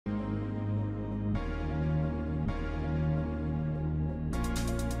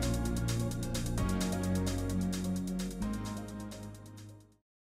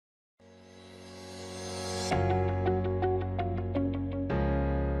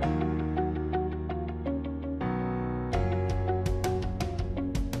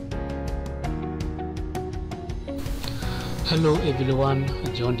Hello everyone,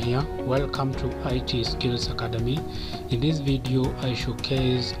 John here. Welcome to IT Skills Academy. In this video, I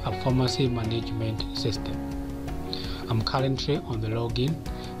showcase a pharmacy management system. I'm currently on the login,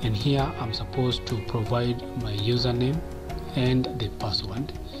 and here I'm supposed to provide my username and the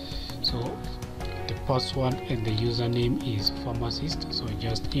password. So the password and the username is pharmacist, so I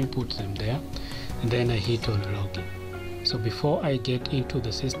just input them there, and then I hit on login. So before I get into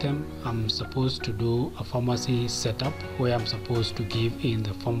the system, I'm supposed to do a pharmacy setup where I'm supposed to give in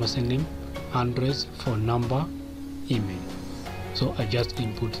the pharmacy name, address, phone number, email. So I just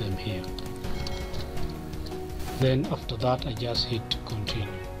input them here. Then after that, I just hit continue.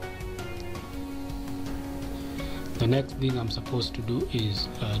 The next thing I'm supposed to do is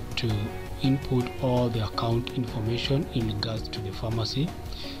to input all the account information in regards to the pharmacy,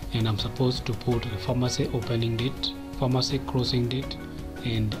 and I'm supposed to put the pharmacy opening date, pharmacy closing date,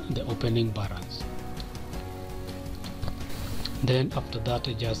 and the opening balance. Then after that,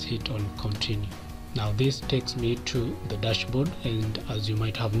 I just hit on continue. Now this takes me to the dashboard, and as you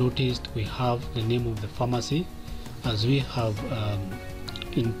might have noticed, we have the name of the pharmacy as we have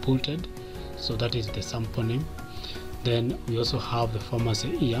inputted, so that is the sample name. Then we also have the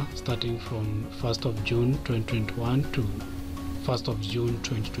pharmacy year starting from 1st of June 2021 to 1st of June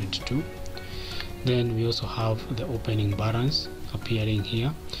 2022. Then we also have the opening balance appearing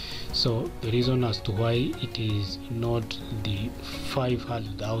here. So the reason as to why it is not the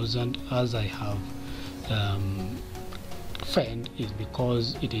 500,000 as I have found is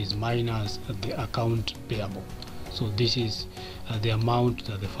because it is minus the account payable. So this is the amount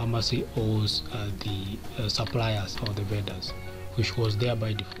that the pharmacy owes the suppliers or the vendors, which was there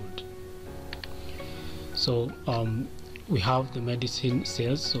by default. So we have the medicine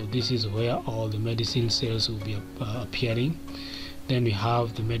sales, so this is where all the medicine sales will be appearing. Then we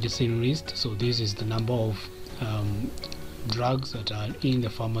have the medicine list, so this is the number of drugs that are in the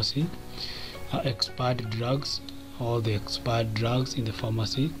pharmacy, expired drugs, all the expired drugs in the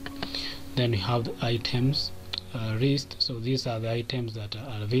pharmacy. Then we have the items list, so these are the items that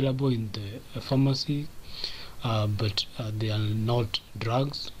are available in the pharmacy, but they are not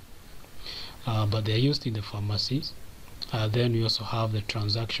drugs, but they are used in the pharmacies. Then we also have the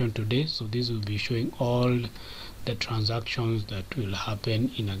transaction today, so this will be showing all the transactions that will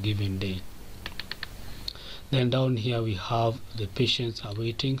happen in a given day. Then down here we have the patients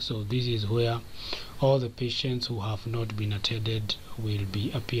awaiting, so this is where all the patients who have not been attended will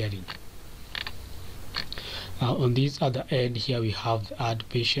be appearing. On this other end here we have the add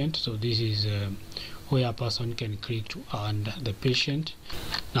patient, so this is where a person can click to add the patient.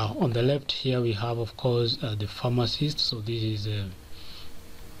 Now on the left here we have, of course, the pharmacist, so this is the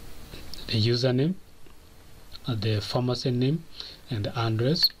username, the pharmacy name, and the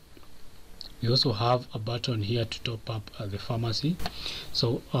address. We also have a button here to top up the pharmacy.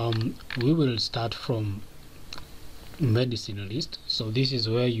 So we will start from medicine list, so this is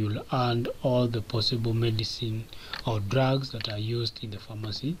where you'll add all the possible medicine or drugs that are used in the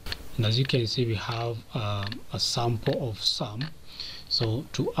pharmacy. And as you can see, we have a sample of some. So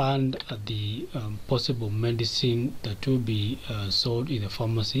to add the possible medicine that will be sold in the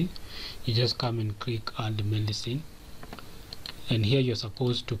pharmacy, you just come and click add medicine, and here you're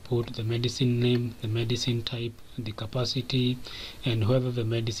supposed to put the medicine name, the medicine type, the capacity, and whether the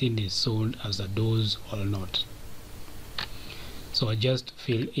medicine is sold as a dose or not. So I just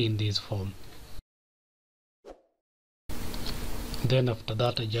fill in this form. Then after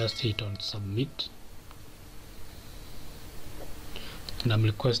that, I just hit on submit, and I'm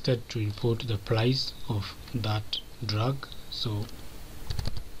requested to input the price of that drug. So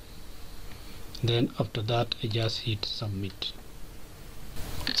then after that, I just hit submit.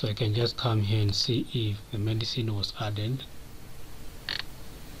 So I can just come here and see if the medicine was added,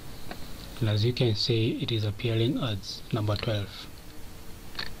 and as you can see, it is appearing as number 12.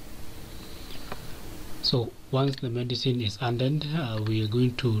 So once the medicine is added, we are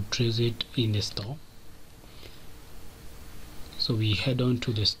going to trace it in the store. So we head on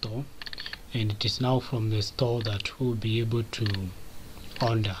to the store, and it is now from the store that we'll be able to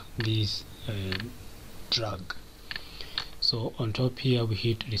order this drug. So on top here we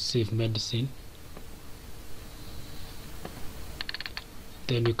hit receive medicine,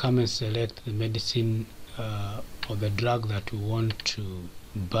 then we come and select the medicine or the drug that we want to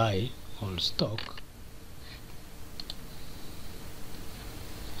buy or stock,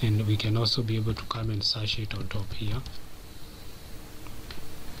 and we can also be able to come and search it on top here.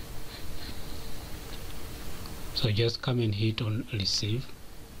 So just come and hit on receive,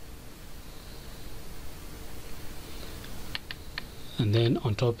 and then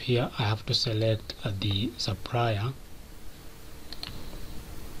on top here I have to select the supplier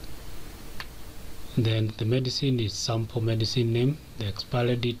Then the medicine is sample medicine name. The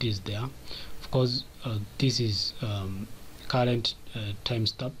expiry date is there. Of course, this is current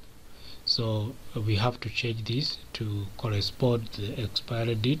timestamp, so we have to change this to correspond the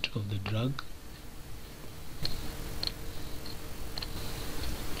expiry date of the drug.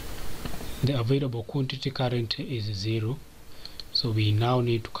 The available quantity currently is 0, so we now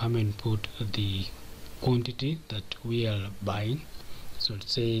need to come and put the quantity that we are buying. So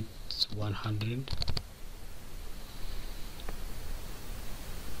let's say it's 100,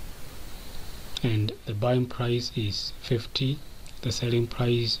 and the buying price is 50, the selling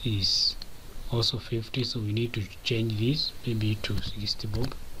price is also 50, so we need to change this maybe to 60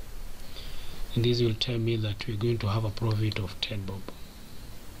 bob, and this will tell me that we're going to have a profit of 10 bob.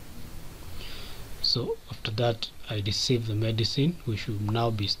 So after that, I receive the medicine, which will now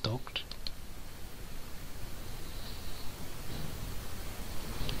be stocked.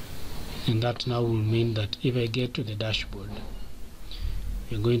 And that now will mean that if I get to the dashboard,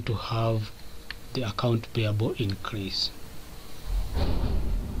 we're going to have the account payable increase.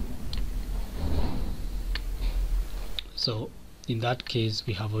 So in that case,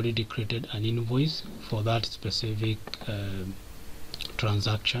 we have already created an invoice for that specific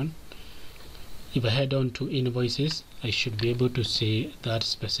transaction. If I head on to invoices, I should be able to see that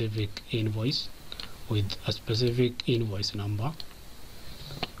specific invoice with a specific invoice number,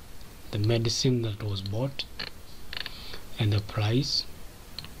 the medicine that was bought, and the price,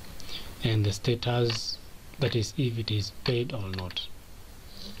 and the status, that is if it is paid or not.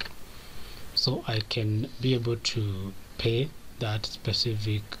 So I can be able to pay that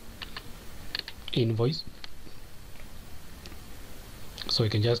specific invoice. So I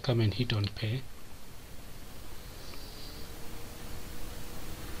can just come and hit on pay,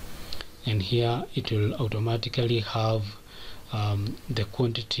 and here it will automatically have the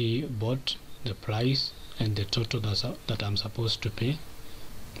quantity bought, the price, and the total that I'm supposed to pay,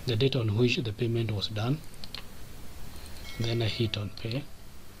 the date on which the payment was done. Then I hit on pay.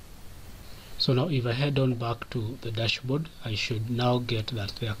 So now if I head on back to the dashboard, I should now get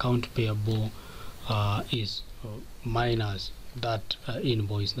that the account payable is minus that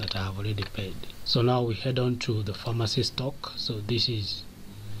invoice that I have already paid. So now we head on to the pharmacy stock. So this is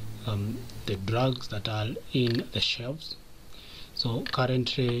the drugs that are in the shelves. So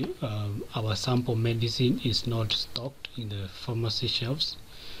currently our sample medicine is not stocked in the pharmacy shelves,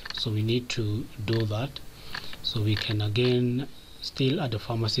 so we need to do that. So we can again, still at the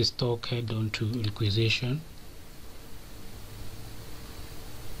pharmacy stock, head on to requisition,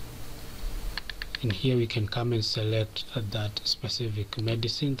 and here we can come and select that specific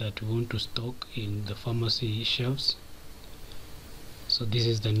medicine that we want to stock in the pharmacy shelves. So this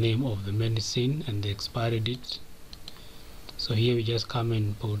is the name of the medicine and the expiry date. So here we just come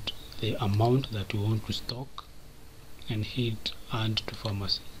and put the amount that we want to stock and hit add to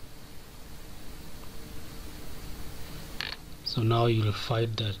pharmacy. So now you will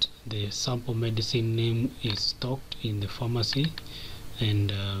find that the sample medicine name is stocked in the pharmacy,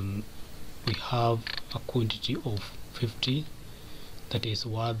 and we have a quantity of 50 that is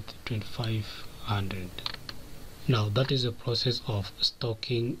worth 2500. Now that is the process of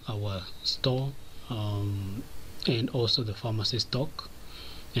stocking our store and also the pharmacy stock,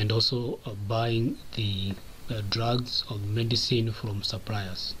 and also buying the drugs or medicine from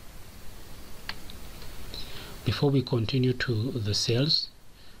suppliers. Before we continue to the sales,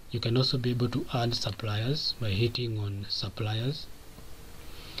 you can also be able to add suppliers by hitting on suppliers,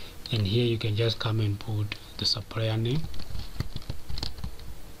 and here you can just come and put the supplier name,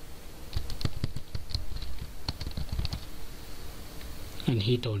 and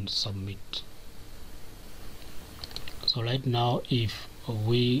hit on submit. So right now, if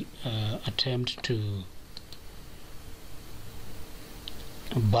we attempt to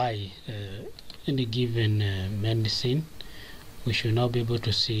buy any given medicine, we should now be able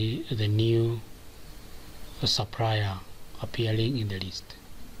to see the new supplier appearing in the list.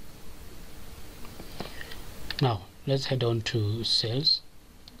 Now let's head on to sales,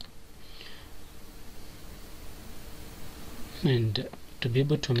 and to be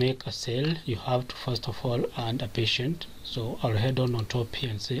able to make a sale, you have to first of all add a patient. So I'll head on top here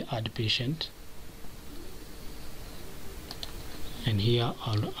and say add patient, and here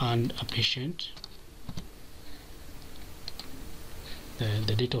I'll add a patient,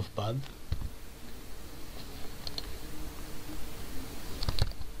 the date of birth,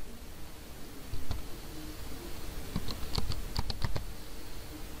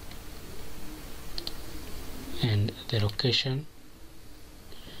 and the location,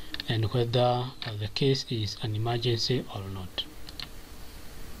 and whether the case is an emergency or not.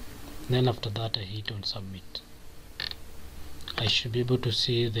 Then after that I hit on submit. I should be able to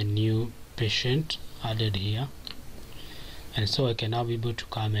see the new patient added here, and so I can now be able to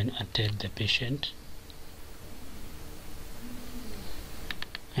come and attend the patient.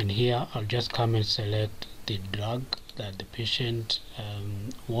 And here I'll just come and select the drug that the patient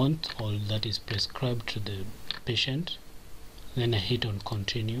wants, or that is prescribed to the patient. Then I hit on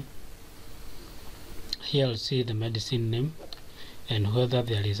continue. Here I'll see the medicine name and whether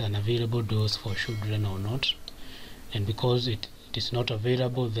there is an available dose for children or not, and because it is not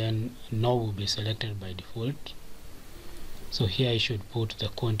available, then no will be selected by default. So here I should put the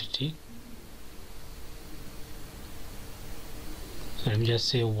quantity. So let me just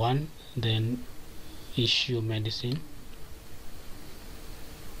say 1, then issue medicine.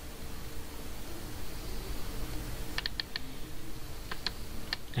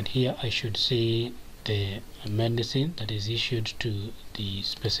 And here I should see the medicine that is issued to the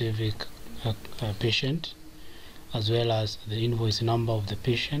specific patient, as well as the invoice number of the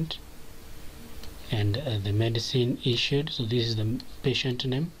patient and the medicine issued. So this is the patient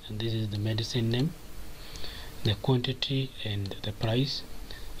name and this is the medicine name, the quantity and the price,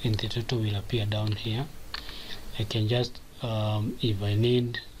 and the total will appear down here. I can just if I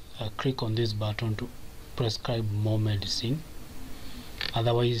need click on this button to prescribe more medicine.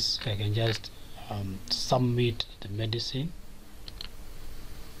 Otherwise I can just submit the medicine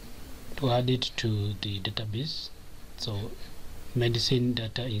to add it to the database. So medicine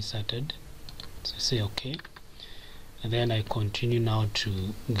data inserted, so say OK, and then I continue now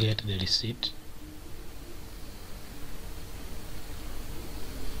to get the receipt.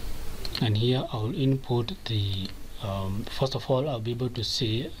 And here I'll input the first of all I'll be able to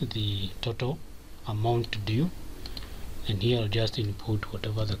see the total amount due, and here I'll just input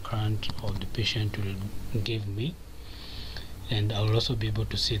whatever the client or the patient will give me, and I'll also be able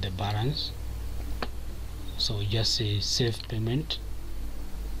to see the balance. So just say save payment,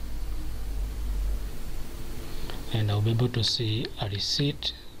 and I'll be able to see a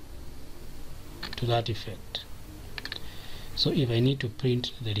receipt to that effect. So if I need to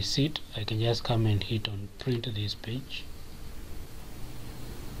print the receipt, I can just come and hit on print this page,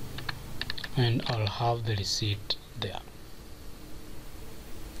 and I'll have the receipt there.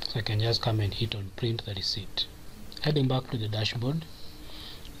 So I can just come and hit on print the receipt. Heading back to the dashboard,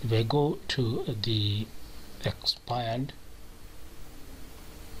 if I go to the expired,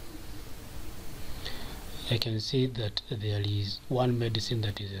 I can see that there is one medicine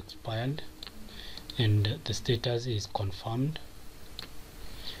that is expired and the status is confirmed.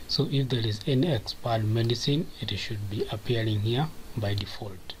 So if there is any expired medicine, it should be appearing here by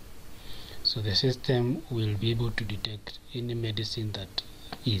default. So the system will be able to detect any medicine that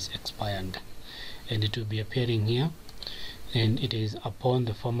is expired, and it will be appearing here, and it is upon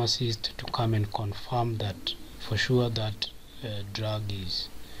the pharmacist to come and confirm that for sure that drug is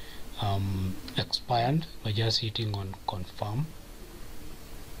expired by just hitting on confirm.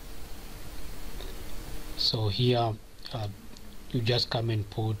 So here you just come and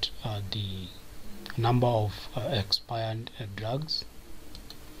put the number of expired drugs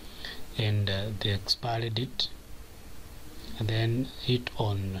and the expiry date, and then hit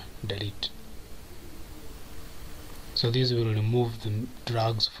on delete. So this will remove the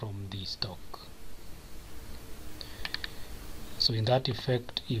drugs from the stock. So in that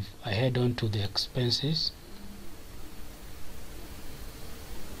effect, if I head on to the expenses,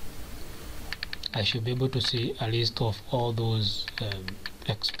 I should be able to see a list of all those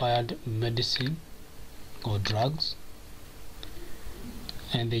expired medicine or drugs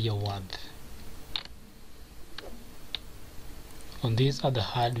and their worth. On this other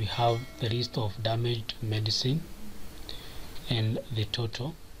hand, we have the list of damaged medicine and the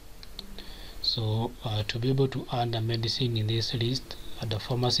total. So to be able to add a medicine in this list at the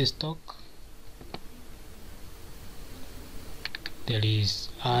pharmacy stock, there is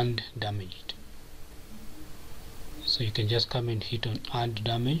and damaged. So you can just come and hit on add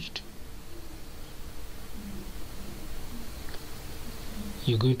damaged.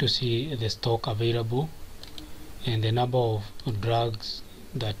 You're going to see the stock available and the number of drugs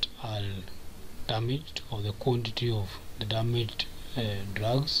that are damaged, or the quantity of the damaged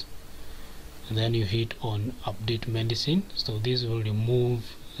drugs, and then you hit on update medicine. So this will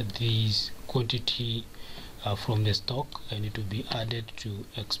remove this quantity from the stock, and it will be added to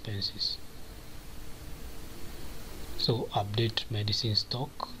expenses. So update medicine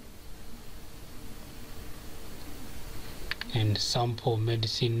stock, and sample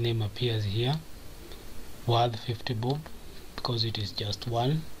medicine name appears here, worth 50 bob, because it is just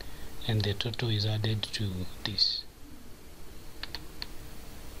one, and the total is added to this.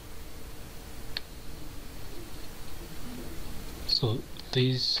 So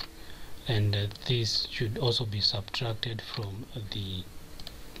this and this should also be subtracted from the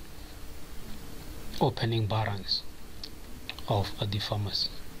opening balance of the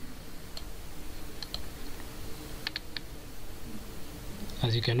pharmacy.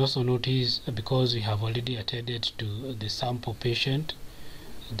 As you can also notice, because we have already attended to the sample patient,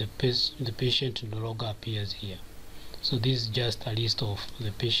 the patient no longer appears here. So this is just a list of the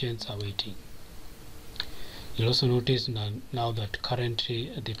patients awaiting. You'll also notice now that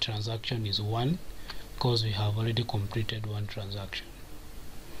currently the transaction is 1 because we have already completed 1 transaction.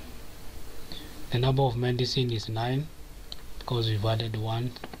 The number of medicine is 9 because we've added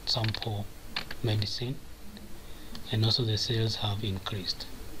 1 sample medicine, and also the sales have increased.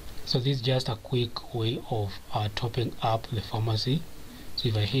 So this is just a quick way of topping up the pharmacy. So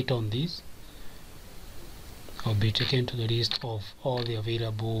if I hit on this, I'll be taken to the list of all the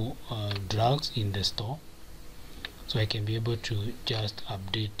available drugs in the store, so I can be able to just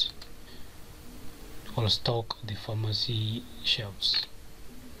update or stock the pharmacy shelves.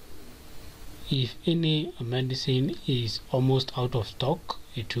 If any medicine is almost out of stock,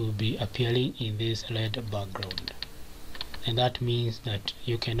 it will be appearing in this red background, and that means that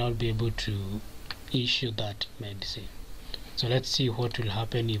you cannot be able to issue that medicine. So let's see what will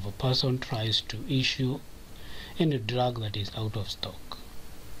happen if a person tries to issue any drug that is out of stock.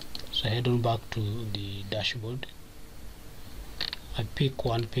 So head on back to the dashboard. I pick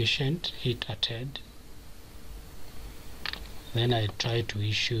 1 patient, hit attend. Then I try to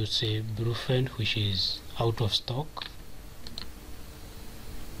issue, say, Brufen, which is out of stock.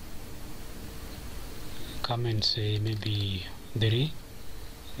 Come and say maybe 3,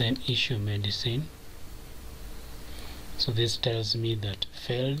 then issue medicine. So this tells me that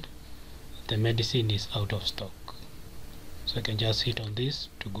failed, the medicine is out of stock. So I can just hit on this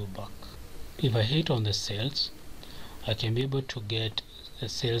to go back. If I hit on the sales, I can be able to get a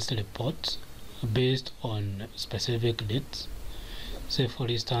sales report based on specific dates. Say for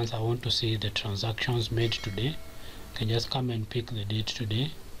instance, I want to see the transactions made today. I can just come and pick the date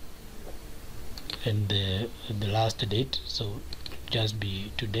today and the last date, so just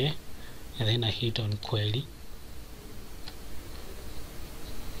be today, and then I hit on query.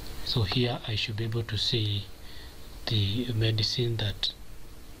 So here I should be able to see the medicine that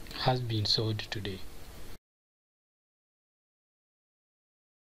has been sold today.